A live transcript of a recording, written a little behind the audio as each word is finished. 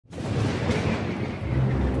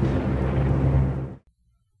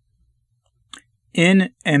In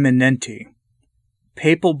Emenenti,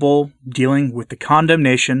 papal bull dealing with the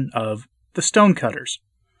condemnation of the StoneCutters,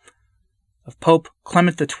 of Pope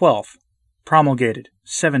Clement XII, promulgated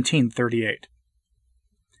 1738.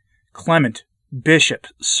 Clement, bishop,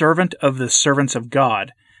 servant of the servants of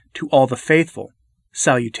God, to all the faithful,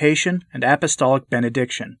 salutation and apostolic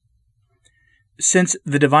benediction. Since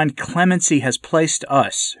the divine clemency has placed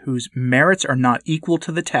us, whose merits are not equal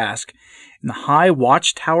to the task, in the high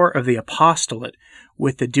watchtower of the apostolate,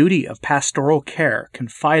 with the duty of pastoral care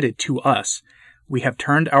confided to us, we have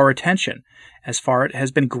turned our attention, as far as it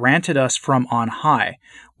has been granted us from on high,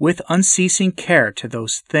 with unceasing care to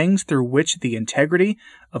those things through which the integrity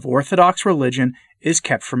of orthodox religion is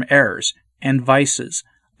kept from errors and vices,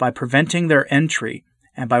 by preventing their entry,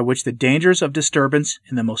 and by which the dangers of disturbance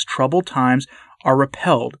in the most troubled times are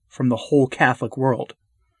repelled from the whole Catholic world.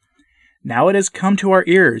 Now it has come to our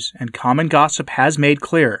ears, and common gossip has made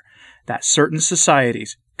clear, that certain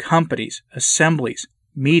societies, companies, assemblies,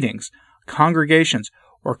 meetings, congregations,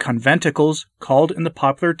 or conventicles, called in the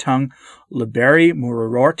popular tongue liberi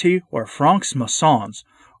murorti or francs-maçons,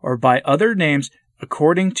 or by other names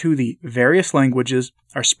according to the various languages,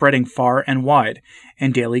 are spreading far and wide,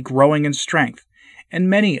 and daily growing in strength, and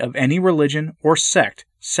many of any religion or sect,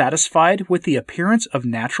 satisfied with the appearance of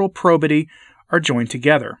natural probity, are joined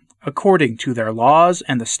together, according to their laws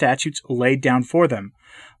and the statutes laid down for them,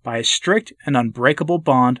 by a strict and unbreakable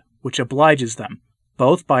bond which obliges them,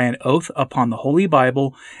 both by an oath upon the Holy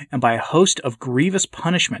Bible and by a host of grievous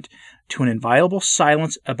punishment, to an inviolable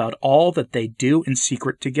silence about all that they do in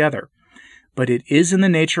secret together. But it is in the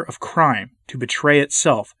nature of crime to betray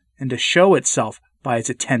itself and to show itself by its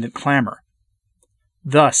attendant clamor.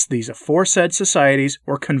 Thus these aforesaid societies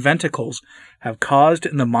or conventicles have caused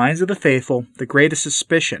in the minds of the faithful the greatest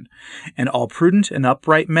suspicion, and all prudent and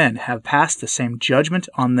upright men have passed the same judgment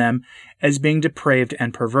on them as being depraved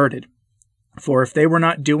and perverted. For if they were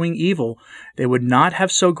not doing evil, they would not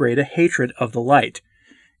have so great a hatred of the light.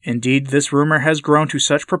 Indeed, this rumor has grown to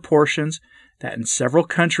such proportions that in several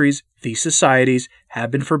countries these societies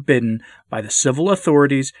have been forbidden by the civil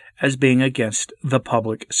authorities as being against the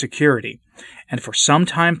public security, and for some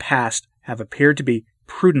time past have appeared to be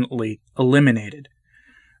prudently eliminated.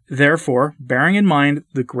 Therefore, bearing in mind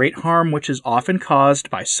the great harm which is often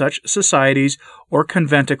caused by such societies or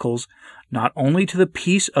conventicles, not only to the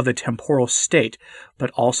peace of the temporal state,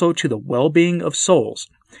 but also to the well-being of souls,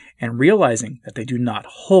 and realizing that they do not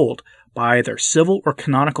hold by their civil or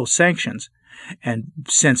canonical sanctions, and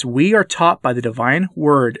since we are taught by the divine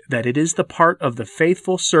word that it is the part of the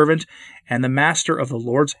faithful servant and the master of the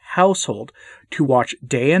Lord's household to watch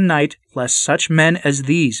day and night, lest such men as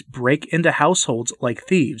these break into households like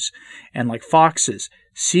thieves, and like foxes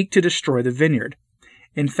seek to destroy the vineyard.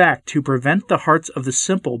 In fact, to prevent the hearts of the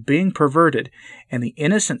simple being perverted, and the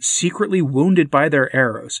innocent secretly wounded by their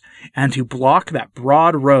arrows, and to block that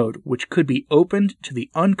broad road which could be opened to the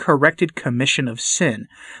uncorrected commission of sin,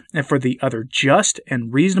 and for the other just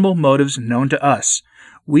and reasonable motives known to us,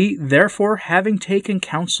 we, therefore, having taken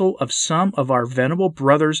counsel of some of our venerable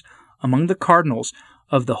brothers among the cardinals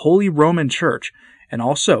of the Holy Roman Church, and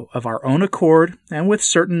also of our own accord, and with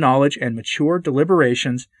certain knowledge and mature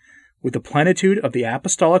deliberations, with the plenitude of the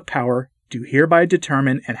apostolic power, do hereby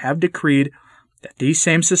determine and have decreed that these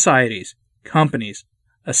same societies, companies,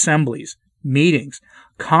 assemblies, meetings,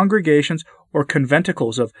 congregations, or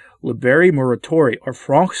conventicles of liberi muratori or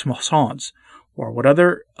francs-maçons, or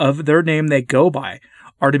whatever of their name they go by,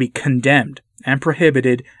 are to be condemned and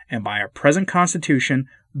prohibited, and by our present constitution,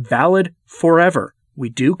 valid forever, we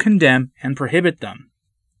do condemn and prohibit them.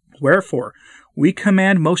 Wherefore, we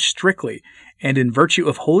command most strictly, and in virtue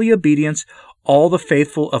of holy obedience, all the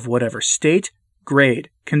faithful of whatever state, grade,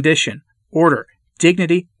 condition, order,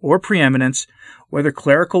 dignity, or preeminence, whether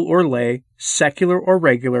clerical or lay, secular or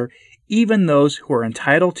regular, even those who are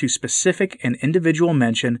entitled to specific and individual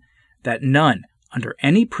mention, that none, under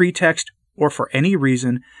any pretext or for any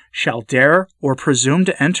reason, shall dare or presume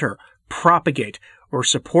to enter, propagate, or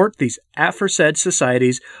support these aforesaid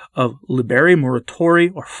societies of liberi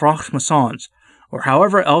muratori or francs-maçons, or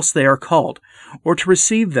however else they are called, or to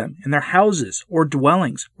receive them in their houses or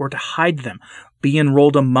dwellings, or to hide them, be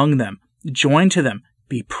enrolled among them, join to them,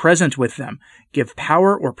 be present with them, give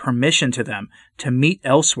power or permission to them to meet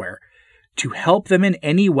elsewhere, to help them in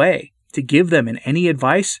any way, to give them in any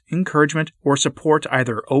advice, encouragement, or support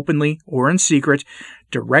either openly or in secret,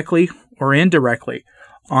 directly or indirectly,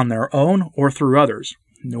 on their own or through others,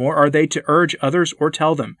 nor are they to urge others or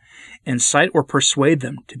tell them, incite or persuade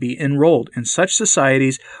them to be enrolled in such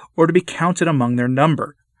societies or to be counted among their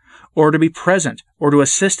number, or to be present or to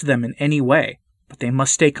assist them in any way, but they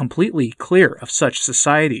must stay completely clear of such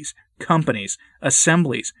societies, companies,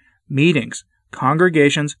 assemblies, meetings,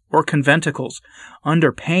 congregations, or conventicles,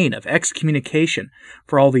 under pain of excommunication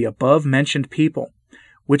for all the above-mentioned people,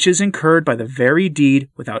 which is incurred by the very deed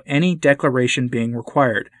without any declaration being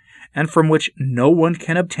required, and from which no one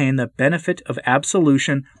can obtain the benefit of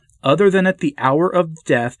absolution other than at the hour of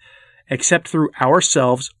death, except through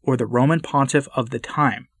ourselves or the Roman pontiff of the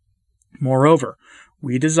time. Moreover,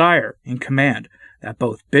 we desire and command that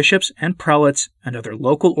both bishops and prelates and other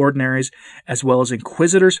local ordinaries, as well as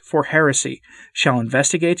inquisitors for heresy, shall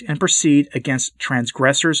investigate and proceed against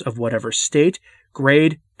transgressors of whatever state,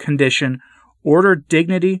 grade, condition, order,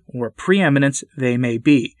 dignity, or preeminence they may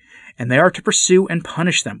be, and they are to pursue and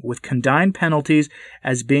punish them with condign penalties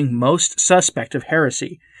as being most suspect of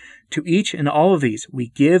heresy. To each and all of these we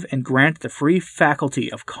give and grant the free faculty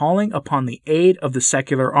of calling upon the aid of the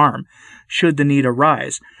secular arm, should the need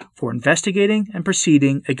arise, for investigating and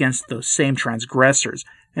proceeding against those same transgressors,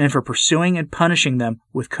 and for pursuing and punishing them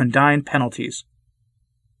with condign penalties.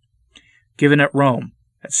 Given at Rome,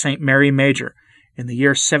 at St. Mary Major, in the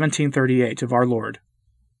year 1738 of our Lord.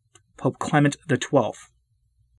 Pope Clement XII.